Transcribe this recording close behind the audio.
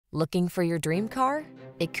Looking for your dream car?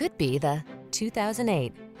 It could be the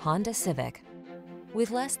 2008 Honda Civic.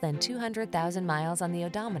 With less than 200,000 miles on the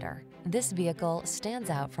odometer, this vehicle stands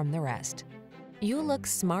out from the rest. You'll look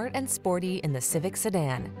smart and sporty in the Civic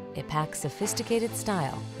Sedan. It packs sophisticated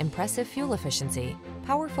style, impressive fuel efficiency,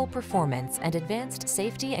 powerful performance, and advanced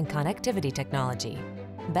safety and connectivity technology.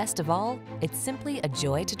 Best of all, it's simply a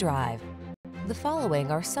joy to drive. The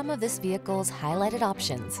following are some of this vehicle's highlighted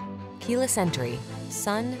options: keyless entry,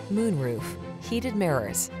 sun, moonroof, heated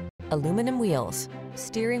mirrors, aluminum wheels,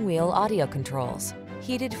 steering wheel audio controls,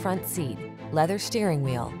 heated front seat, leather steering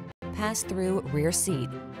wheel, pass-through rear seat,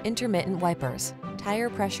 intermittent wipers, tire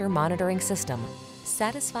pressure monitoring system.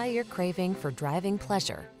 Satisfy your craving for driving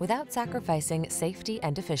pleasure without sacrificing safety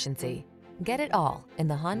and efficiency. Get it all in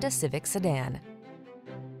the Honda Civic Sedan.